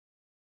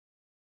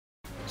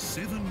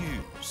7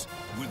 News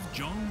with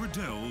John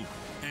Riddell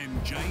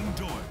and Jane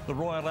Doyle. The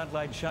Royal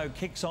Adelaide Show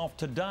kicks off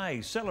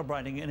today,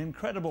 celebrating an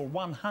incredible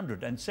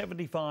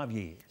 175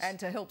 years. And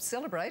to help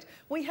celebrate,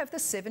 we have the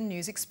 7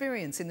 News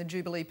Experience in the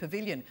Jubilee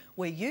Pavilion,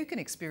 where you can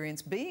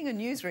experience being a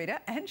newsreader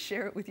and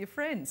share it with your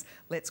friends.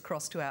 Let's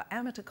cross to our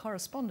amateur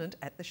correspondent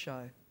at the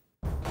show.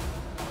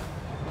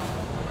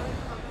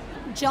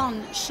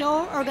 John,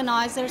 show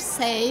organisers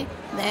say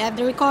they have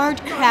the record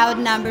crowd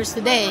numbers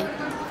today,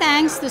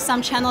 thanks to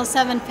some Channel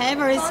 7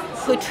 favourites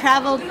who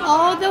travelled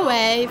all the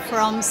way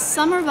from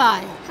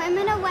Summerby. Home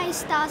and away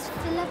stars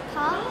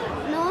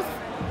Philippa, North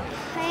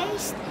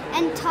East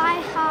and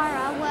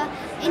Taihara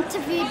were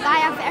interviewed by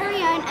our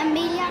very own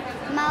Amelia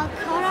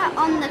Malcora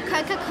on the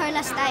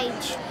Coca-Cola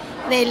stage.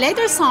 They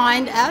later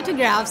signed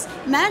autographs,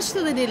 much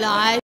to the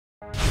delight